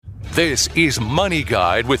This is Money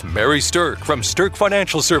Guide with Mary Sterk from Sterk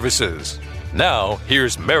Financial Services. Now,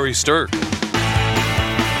 here's Mary Sterk.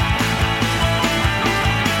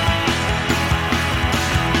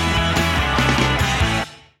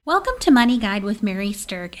 Welcome to Money Guide with Mary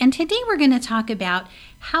Sterk, and today we're going to talk about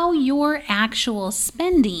how your actual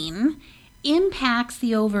spending impacts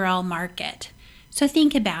the overall market. So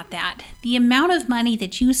think about that. The amount of money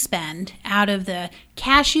that you spend out of the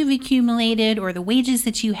cash you've accumulated or the wages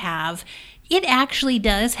that you have, it actually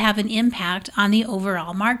does have an impact on the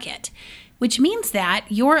overall market, which means that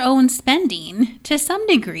your own spending, to some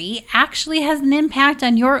degree, actually has an impact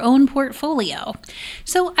on your own portfolio.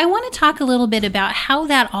 So I want to talk a little bit about how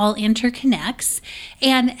that all interconnects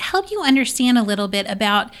and help you understand a little bit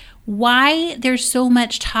about why there's so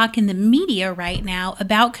much talk in the media right now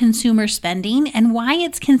about consumer spending and why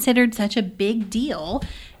it's considered such a big deal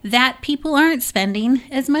that people aren't spending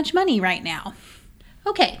as much money right now.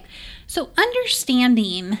 Okay, so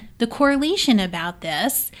understanding the correlation about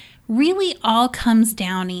this really all comes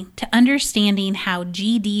down to understanding how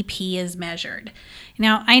GDP is measured.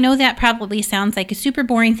 Now, I know that probably sounds like a super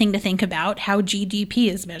boring thing to think about, how GDP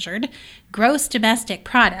is measured, gross domestic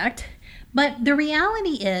product, but the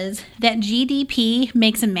reality is that GDP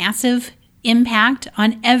makes a massive impact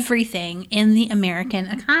on everything in the American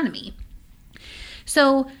economy.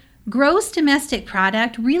 So, gross domestic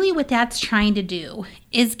product, really what that's trying to do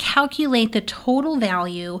is calculate the total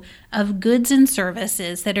value of goods and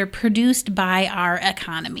services that are produced by our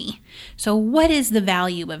economy. So what is the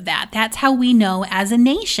value of that? That's how we know as a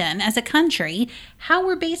nation, as a country, how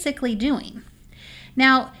we're basically doing.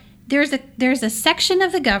 Now, there's a section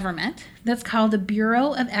of the government that's called the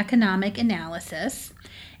Bureau of Economic Analysis,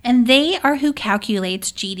 and they are who calculates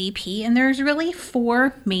GDP, and there's really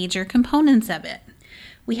four major components of it.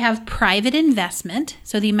 We have private investment,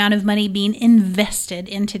 so the amount of money being invested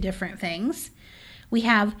into different things. We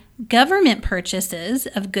have government purchases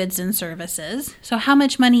of goods and services, so how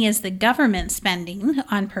much money is the government spending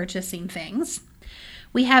on purchasing things?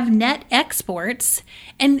 We have net exports,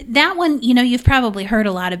 and that one, you've probably heard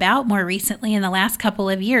a lot about more recently in the last couple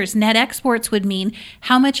of years. Net exports would mean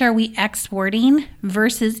how much are we exporting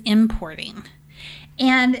versus importing.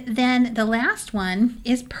 And then the last one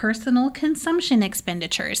is personal consumption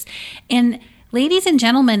expenditures. And ladies and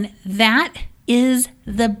gentlemen, that is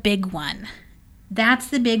the big one. That's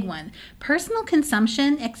the big one. Personal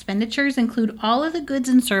consumption expenditures include all of the goods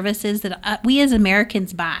and services that we as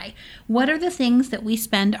Americans buy. What are the things that we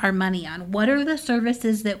spend our money on? What are the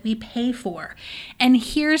services that we pay for? And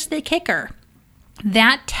here's the kicker.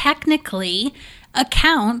 That technically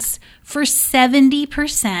accounts for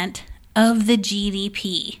 70% of the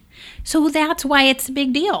GDP. So that's why it's a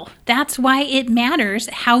big deal. That's why it matters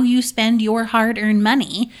how you spend your hard-earned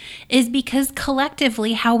money, is because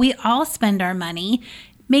collectively how we all spend our money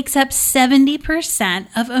makes up 70%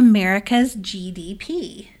 of America's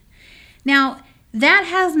GDP. Now, that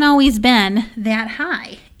hasn't always been that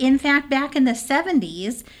high. In fact, back in the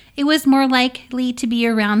 70s, it was more likely to be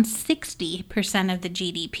around 60% of the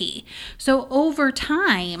GDP. So over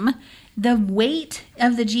time, the weight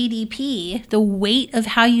of the GDP, the weight of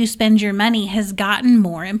how you spend your money has gotten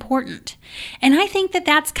more important. And I think that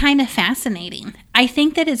that's kind of fascinating. I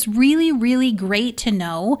think that it's really, really great to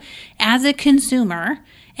know as a consumer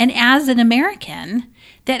and as an American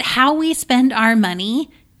that how we spend our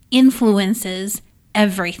money influences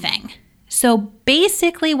everything. So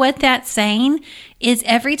basically what that's saying is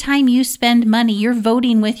every time you spend money, you're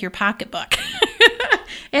voting with your pocketbook.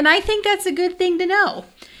 And I think that's a good thing to know.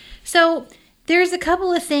 So there's a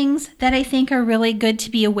couple of things that I think are really good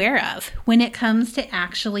to be aware of when it comes to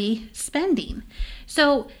actually spending.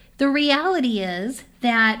 So the reality is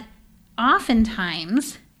that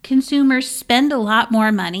oftentimes consumers spend a lot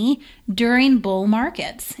more money during bull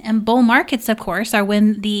markets. And bull markets, of course, are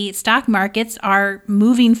when the stock markets are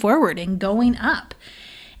moving forward and going up.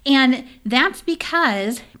 And that's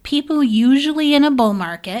because people usually in a bull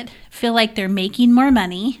market feel like they're making more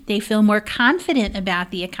money. They feel more confident about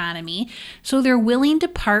the economy, so they're willing to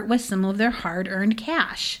part with some of their hard-earned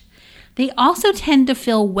cash. They also tend to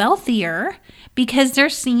feel wealthier because they're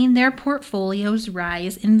seeing their portfolios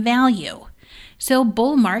rise in value. So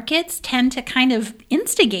bull markets tend to kind of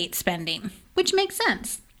instigate spending, which makes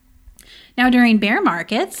sense. Now, during bear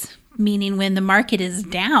markets, meaning when the market is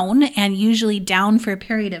down and usually down for a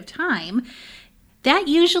period of time, that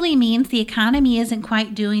usually means the economy isn't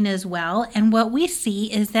quite doing as well, and what we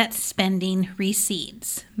see is that spending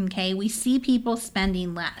recedes, okay? We see people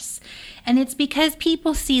spending less, and it's because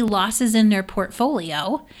people see losses in their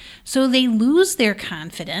portfolio, so they lose their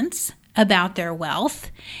confidence about their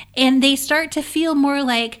wealth, and they start to feel more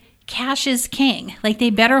like, cash is king. Like they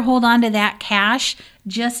better hold on to that cash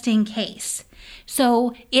just in case.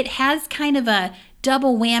 So it has kind of a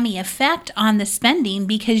double whammy effect on the spending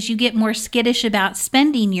because you get more skittish about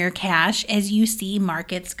spending your cash as you see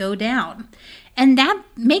markets go down. And that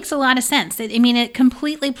makes a lot of sense. It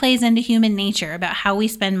completely plays into human nature about how we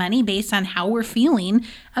spend money based on how we're feeling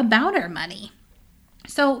about our money.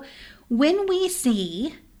 So when we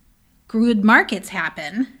see good markets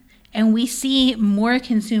happen and we see more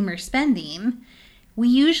consumer spending, we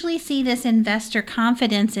usually see this investor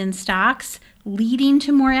confidence in stocks leading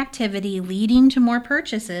to more activity, leading to more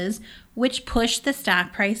purchases, which push the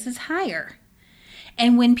stock prices higher.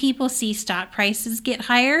 And when people see stock prices get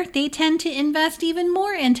higher, they tend to invest even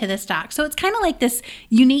more into the stock. So it's kind of like this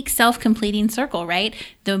unique self-completing circle, right?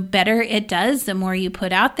 The better it does, the more you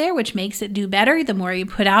put out there, which makes it do better, the more you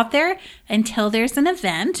put out there until there's an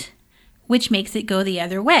event, which makes it go the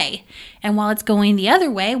other way. And while it's going the other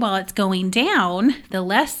way, while it's going down, the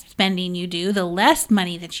less spending you do, the less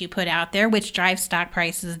money that you put out there, which drives stock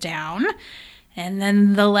prices down. And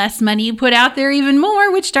then the less money you put out there even more,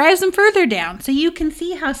 which drives them further down. So you can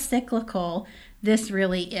see how cyclical this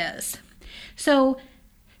really is. So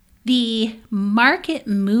the market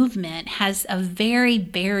movement has a very,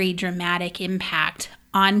 very dramatic impact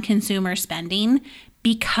on consumer spending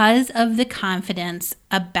because of the confidence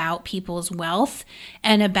about people's wealth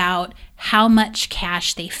and about how much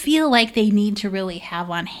cash they feel like they need to really have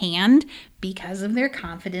on hand because of their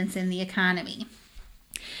confidence in the economy.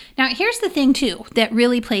 Now, here's the thing, too, that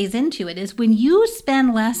really plays into it is when you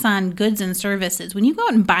spend less on goods and services, when you go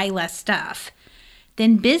out and buy less stuff,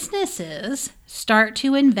 then businesses start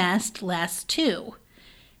to invest less, too.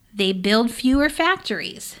 They build fewer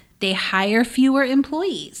factories. They hire fewer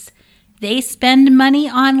employees. They spend money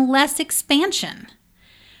on less expansion.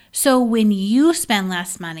 So when you spend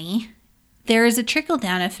less money, there is a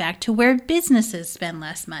trickle-down effect to where businesses spend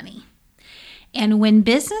less money. And when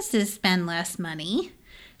businesses spend less money,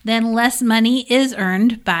 then less money is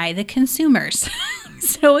earned by the consumers.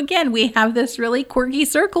 So again, we have this really quirky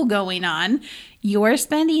circle going on. Your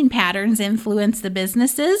spending patterns influence the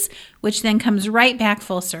businesses, which then comes right back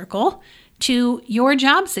full circle to your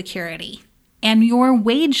job security and your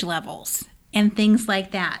wage levels and things like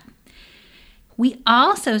that. We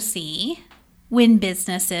also see when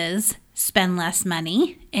businesses spend less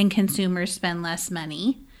money and consumers spend less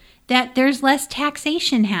money, that there's less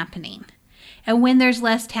taxation happening. And when there's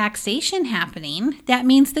less taxation happening, that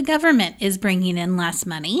means the government is bringing in less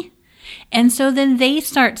money. And so then they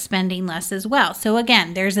start spending less as well. So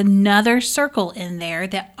again, there's another circle in there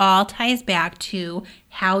that all ties back to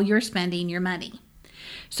how you're spending your money.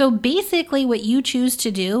 So basically what you choose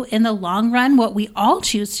to do in the long run, what we all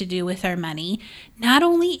choose to do with our money, not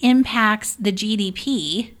only impacts the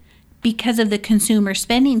GDP because of the consumer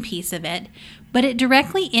spending piece of it, but it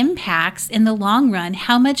directly impacts in the long run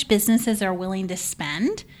how much businesses are willing to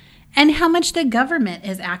spend and how much the government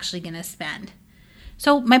is actually going to spend.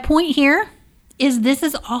 So my point here is this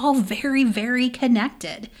is all very, very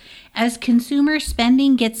connected. As consumer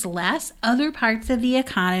spending gets less, other parts of the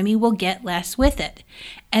economy will get less with it.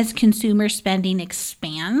 As consumer spending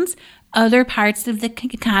expands, other parts of the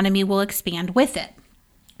economy will expand with it.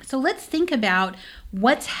 So let's think about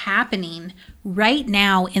what's happening right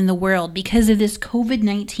now in the world because of this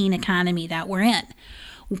COVID-19 economy that we're in.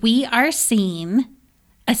 We are seeing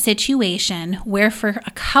a situation where for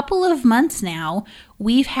a couple of months now,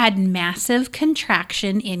 we've had massive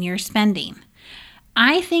contraction in your spending.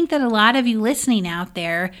 I think that a lot of you listening out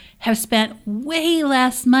there have spent way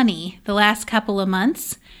less money the last couple of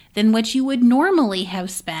months than what you would normally have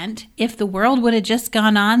spent if the world would have just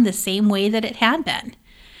gone on the same way that it had been.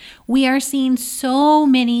 We are seeing so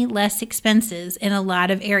many less expenses in a lot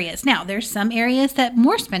of areas. Now, there's some areas that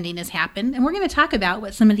more spending has happened, and we're going to talk about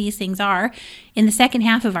what some of these things are in the second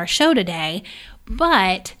half of our show today,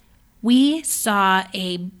 but we saw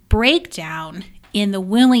a breakdown in the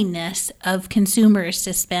willingness of consumers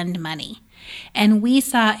to spend money. And we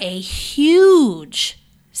saw a huge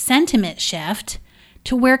sentiment shift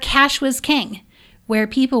to where cash was king, where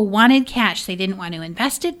people wanted cash. They didn't want to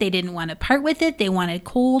invest it. They didn't want to part with it. They wanted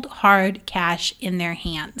cold, hard cash in their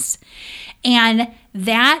hands. And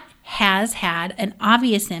that has had an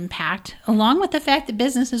obvious impact, along with the fact that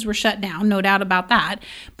businesses were shut down, no doubt about that,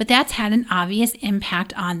 but that's had an obvious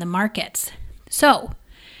impact on the markets. So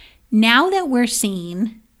now that we're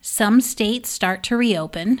seeing some states start to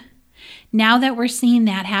reopen, now that we're seeing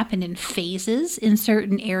that happen in phases in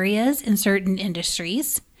certain areas, in certain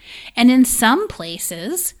industries, and in some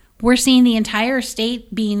places, we're seeing the entire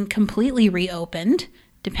state being completely reopened,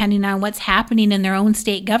 depending on what's happening in their own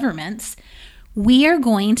state governments, we are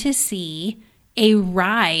going to see a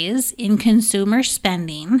rise in consumer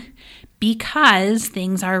spending because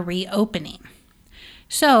things are reopening.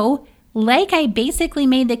 So, like I basically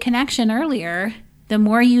made the connection earlier, the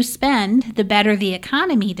more you spend, the better the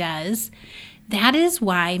economy does. That is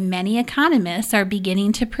why many economists are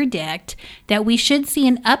beginning to predict that we should see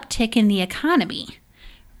an uptick in the economy.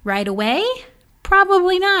 Right away?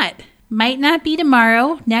 Probably not. Might not be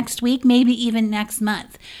tomorrow, next week, maybe even next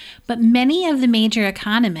month. But many of the major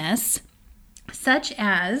economists, such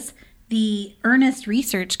as the Ernst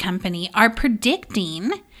Research Company, are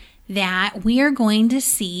predicting that we are going to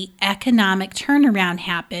see economic turnaround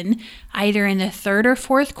happen either in the third or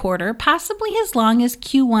fourth quarter, possibly as long as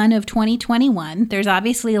Q1 of 2021. There's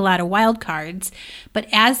obviously a lot of wild cards, but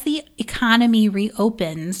as the economy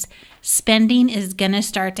reopens, spending is going to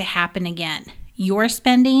start to happen again. Your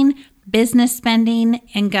spending, business spending,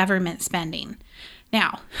 and government spending.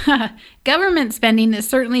 Now, government spending has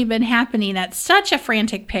certainly been happening at such a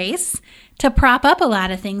frantic pace to prop up a lot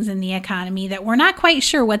of things in the economy that we're not quite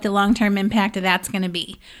sure what the long-term impact of that's going to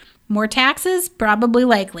be. More taxes? Probably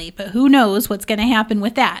likely, but who knows what's going to happen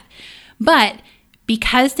with that. But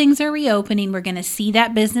because things are reopening, we're going to see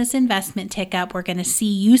that business investment tick up. We're going to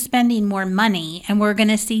see you spending more money, and we're going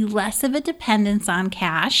to see less of a dependence on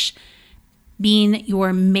cash being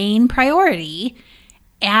your main priority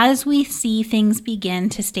as we see things begin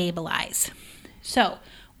to stabilize. So,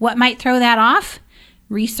 what might throw that off?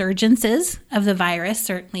 Resurgences of the virus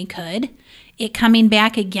certainly could. It coming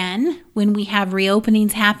back again when we have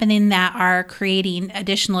reopenings happening that are creating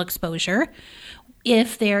additional exposure.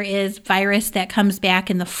 If there is virus that comes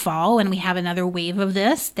back in the fall and we have another wave of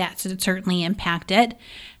this, that should certainly impact it.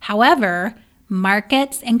 However,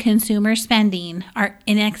 markets and consumer spending are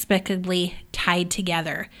inexplicably tied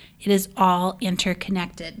together. It is all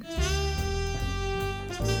interconnected.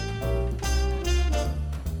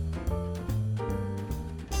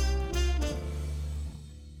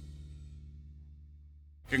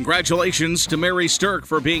 Congratulations to Mary Sterk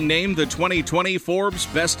for being named the 2020 Forbes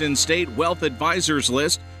Best in State Wealth Advisors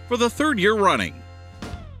list for the third year running.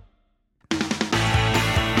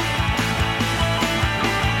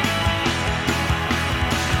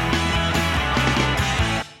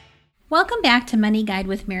 Welcome back to Money Guide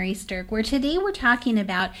with Mary Sterk, where today we're talking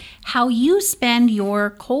about how you spend your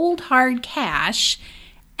cold hard cash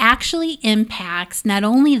actually impacts not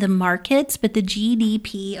only the markets, but the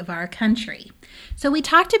GDP of our country. So we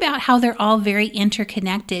talked about how they're all very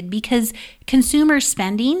interconnected because consumer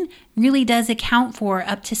spending really does account for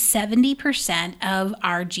up to 70% of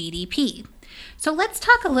our GDP. So let's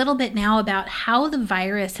talk a little bit now about how the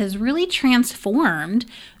virus has really transformed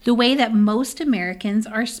the way that most Americans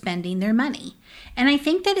are spending their money. And I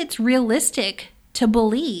think that it's realistic to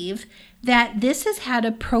believe that this has had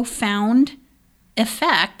a profound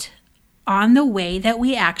effect on the way that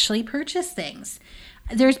we actually purchase things.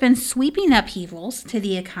 There's been sweeping upheavals to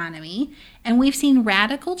the economy, and we've seen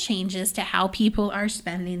radical changes to how people are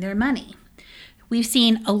spending their money. We've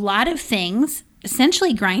seen a lot of things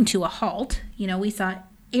essentially grind to a halt. We saw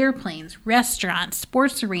airplanes, restaurants,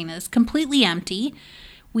 sports arenas completely empty.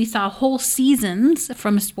 We saw whole seasons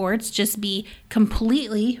from sports just be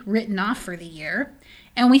completely written off for the year.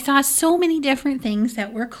 And we saw so many different things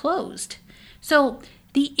that were closed. So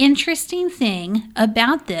the interesting thing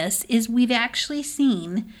about this is we've actually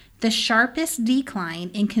seen the sharpest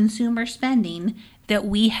decline in consumer spending that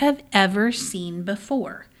we have ever seen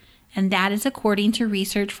before. And that is according to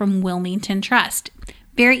research from Wilmington Trust.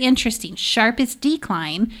 Very interesting. Sharpest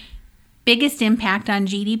decline, biggest impact on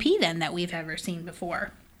GDP then that we've ever seen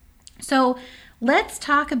before. So let's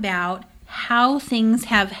talk about how things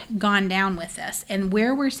have gone down with this and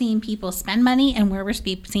where we're seeing people spend money and where we're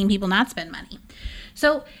seeing people not spend money.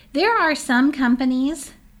 So there are some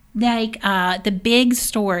companies like the big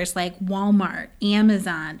stores like Walmart,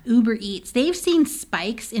 Amazon, Uber Eats. They've seen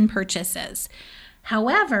spikes in purchases.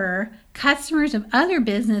 However, customers of other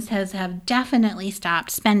businesses have definitely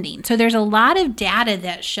stopped spending. So there's a lot of data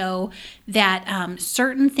that show that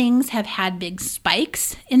certain things have had big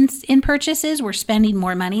spikes in purchases. We're spending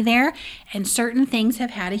more money there, and certain things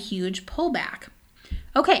have had a huge pullback.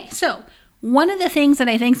 Okay, so one of the things that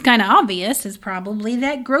I think is kind of obvious is probably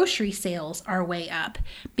that grocery sales are way up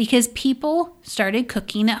because people started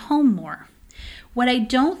cooking at home more. What I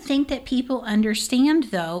don't think that people understand,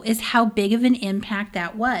 though, is how big of an impact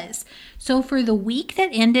that was. So for the week that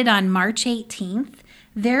ended on March 18th,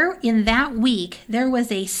 in that week, there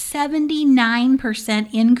was a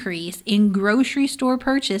 79% increase in grocery store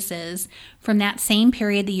purchases from that same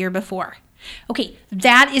period the year before. Okay,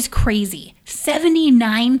 that is crazy.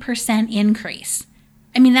 79% increase.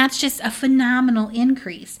 I mean, that's just a phenomenal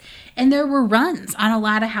increase. And there were runs on a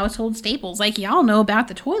lot of household staples. Like y'all know about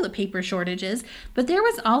the toilet paper shortages, but there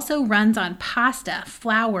was also runs on pasta,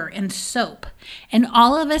 flour, and soap. And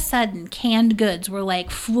all of a sudden, canned goods were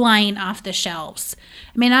like flying off the shelves.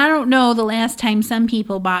 I mean, I don't know the last time some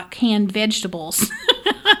people bought canned vegetables.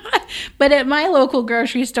 But at my local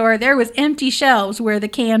grocery store, there was empty shelves where the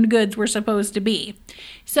canned goods were supposed to be.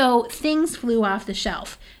 So things flew off the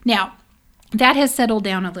shelf. Now, that has settled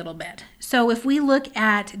down a little bit. So if we look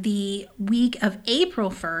at the week of April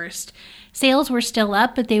 1st, sales were still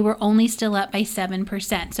up, but they were only still up by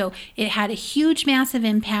 7%. So it had a huge, massive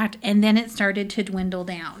impact, and then it started to dwindle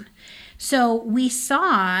down. So we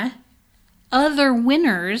saw other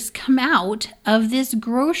winners come out of this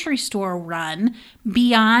grocery store run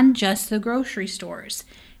beyond just the grocery stores.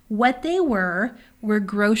 What they were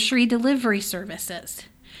grocery delivery services.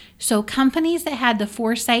 So companies that had the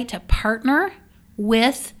foresight to partner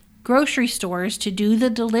with grocery stores to do the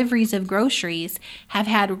deliveries of groceries have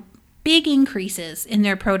had big increases in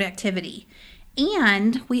their productivity.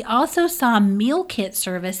 And we also saw meal kit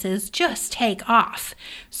services just take off.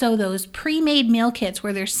 So those pre-made meal kits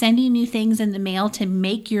where they're sending you things in the mail to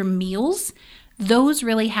make your meals, those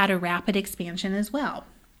really had a rapid expansion as well.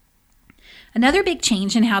 Another big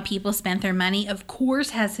change in how people spent their money, of course,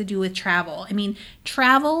 has to do with travel. I mean,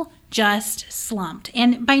 travel just slumped.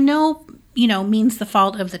 And by no means the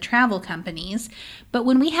fault of the travel companies. But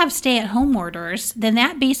when we have stay-at-home orders, then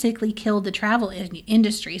that basically killed the travel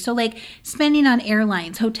industry. So like spending on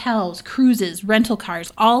airlines, hotels, cruises, rental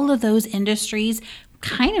cars, all of those industries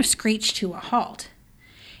kind of screeched to a halt.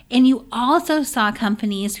 And you also saw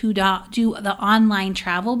companies who do the online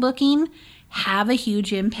travel booking have a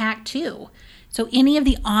huge impact too. So any of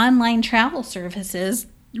the online travel services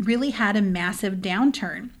really had a massive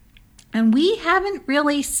downturn. And we haven't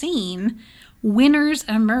really seen winners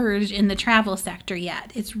emerge in the travel sector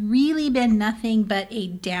yet. It's really been nothing but a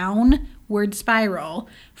downward spiral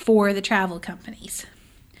for the travel companies.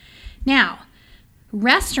 Now,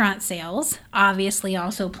 restaurant sales obviously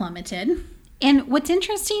also plummeted. And what's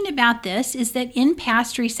interesting about this is that in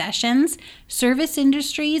past recessions, service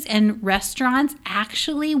industries and restaurants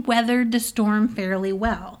actually weathered the storm fairly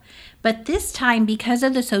well. But this time, because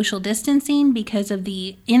of the social distancing, because of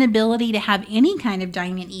the inability to have any kind of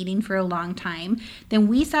dine-in eating for a long time, then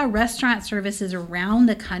we saw restaurant services around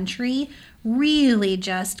the country really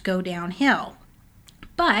just go downhill.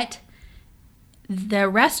 But the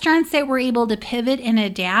restaurants that were able to pivot and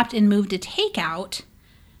adapt and move to takeout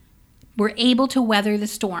were able to weather the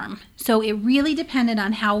storm. So it really depended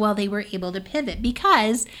on how well they were able to pivot,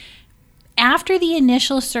 because after the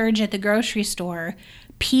initial surge at the grocery store,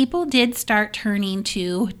 people did start turning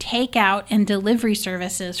to takeout and delivery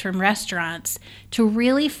services from restaurants to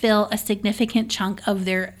really fill a significant chunk of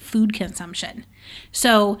their food consumption.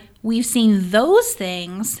 So we've seen those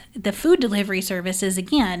things, the food delivery services,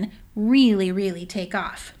 again, really take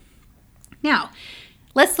off. Now,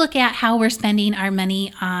 let's look at how we're spending our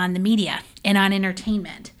money on the media and on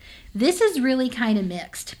entertainment. This is really kind of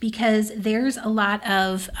mixed because there's a lot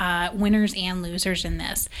of winners and losers in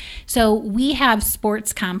this. So we have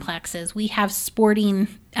sports complexes, we have sporting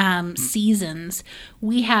seasons,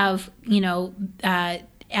 we have,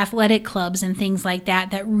 athletic clubs and things like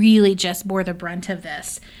that really just bore the brunt of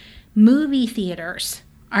this. Movie theaters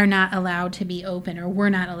are not allowed to be open, or were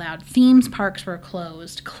not allowed. Theme parks were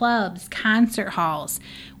closed. Clubs, concert halls.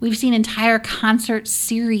 We've seen entire concert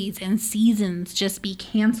series and seasons just be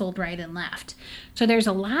canceled right and left. So there's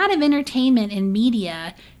a lot of entertainment and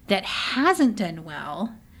media that hasn't done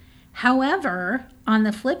well. However, on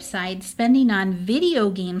the flip side, spending on video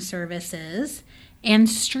game services and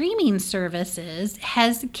streaming services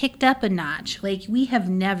has kicked up a notch like we have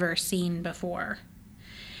never seen before.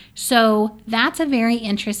 So that's a very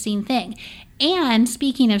interesting thing. And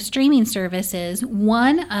speaking of streaming services,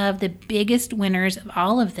 one of the biggest winners of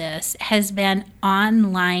all of this has been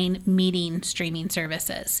online meeting streaming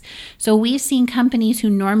services. So we've seen companies who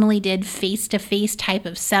normally did face-to-face type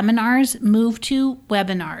of seminars move to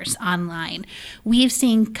webinars online. We've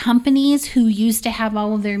seen companies who used to have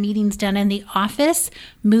all of their meetings done in the office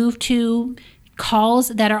move to calls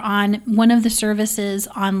that are on one of the services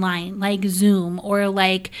online, like Zoom or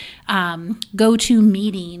like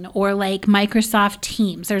GoToMeeting or like Microsoft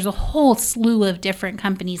Teams. There's a whole slew of different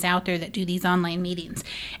companies out there that do these online meetings.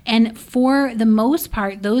 And for the most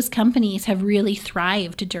part, those companies have really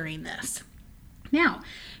thrived during this. Now,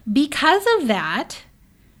 because of that,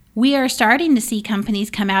 we are starting to see companies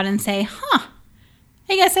come out and say,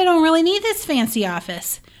 I guess I don't really need this fancy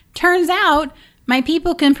office. Turns out, my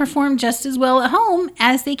people can perform just as well at home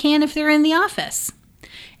as they can if they're in the office.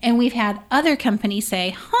 And we've had other companies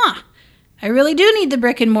say, I really do need the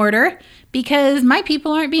brick and mortar because my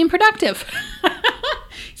people aren't being productive.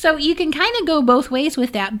 So you can kind of go both ways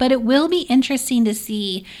with that, but it will be interesting to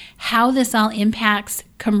see how this all impacts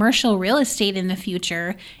commercial real estate in the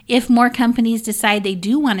future if more companies decide they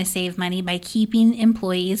do want to save money by keeping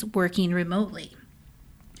employees working remotely.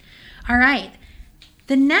 All right,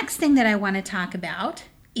 the next thing that I want to talk about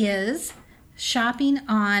is shopping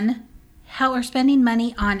on or spending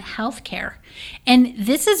money on healthcare. And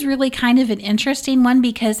this is really kind of an interesting one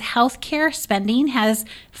because healthcare spending has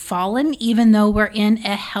fallen even though we're in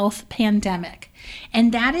a health pandemic.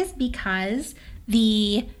 And that is because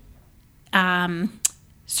the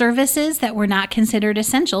services that were not considered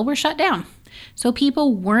essential were shut down. So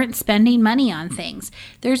people weren't spending money on things.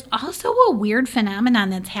 There's also a weird phenomenon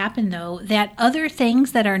that's happened, though, that other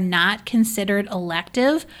things that are not considered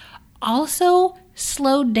elective also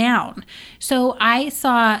slowed down. So I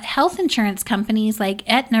saw health insurance companies like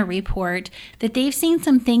Aetna report that they've seen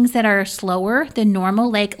some things that are slower than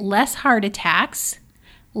normal, like less heart attacks,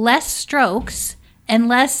 less strokes, and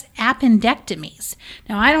less appendectomies.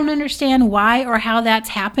 Now, I don't understand why or how that's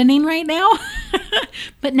happening right now,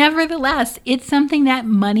 but nevertheless, it's something that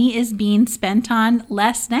money is being spent on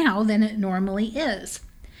less now than it normally is.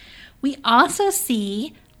 We also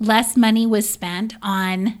see less money was spent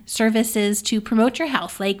on services to promote your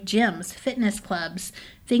health, like gyms, fitness clubs,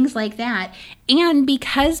 things like that. And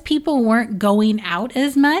because people weren't going out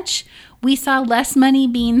as much, we saw less money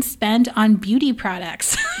being spent on beauty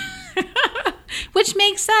products, which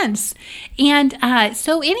makes sense. And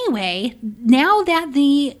so anyway, now that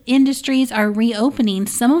the industries are reopening,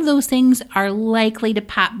 some of those things are likely to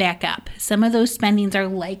pop back up. Some of those spendings are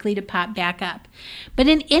likely to pop back up. But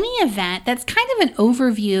in any event, that's kind of an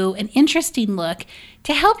overview, an interesting look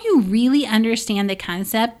to help you really understand the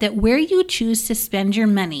concept that where you choose to spend your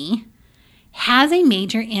money has a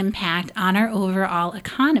major impact on our overall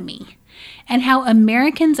economy, and how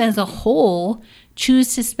Americans as a whole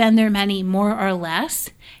choose to spend their money more or less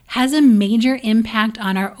has a major impact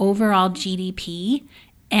on our overall GDP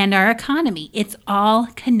and our economy. It's all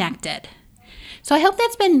connected. So I hope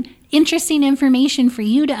that's been interesting information for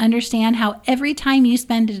you to understand how every time you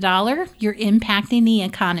spend $1, you're impacting the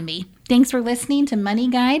economy. Thanks for listening to Money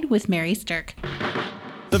Guide with Mary Sterk.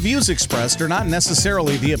 The views expressed are not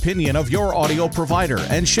necessarily the opinion of your audio provider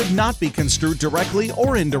and should not be construed directly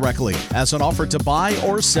or indirectly as an offer to buy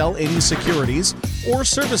or sell any securities or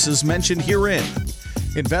services mentioned herein.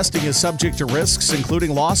 Investing is subject to risks,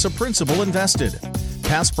 including loss of principal invested.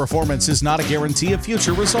 Past performance is not a guarantee of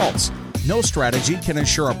future results. No strategy can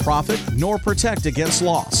ensure a profit nor protect against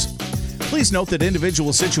loss. Please note that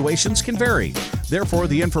individual situations can vary. Therefore,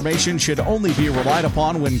 the information should only be relied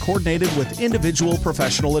upon when coordinated with individual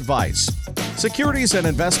professional advice. Securities and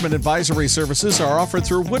investment advisory services are offered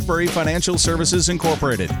through Woodbury Financial Services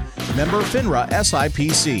Incorporated, member FINRA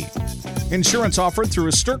SIPC. Insurance offered through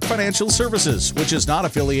Sterk Financial Services, which is not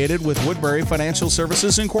affiliated with Woodbury Financial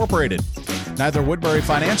Services Incorporated. Neither Woodbury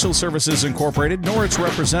Financial Services Incorporated nor its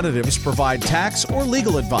representatives provide tax or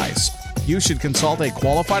legal advice. You should consult a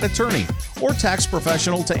qualified attorney or tax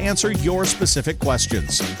professional to answer your specific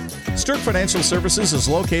questions. Sterk Financial Services is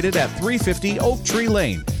located at 350 Oak Tree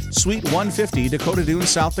Lane, Suite 150, Dakota Dunes,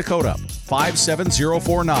 South Dakota,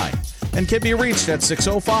 57049, and can be reached at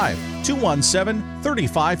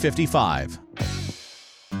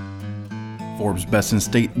 605-217-3555. Forbes' Best in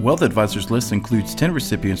State Wealth Advisors list includes 10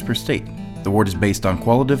 recipients per state. The award is based on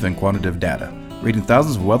qualitative and quantitative data, rating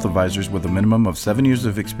thousands of wealth advisors with a minimum of 7 years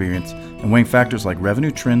of experience and weighing factors like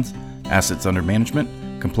revenue trends, assets under management,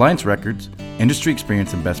 compliance records, industry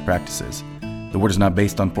experience, and best practices. The award is not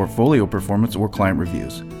based on portfolio performance or client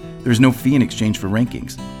reviews. There is no fee in exchange for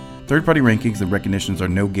rankings. Third-party rankings and recognitions are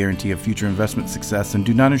no guarantee of future investment success and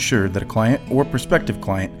do not ensure that a client or prospective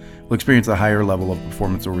client will experience a higher level of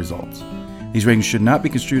performance or results. These ratings should not be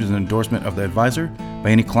construed as an endorsement of the advisor by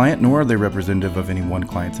any client, nor are they representative of any one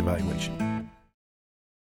client's evaluation.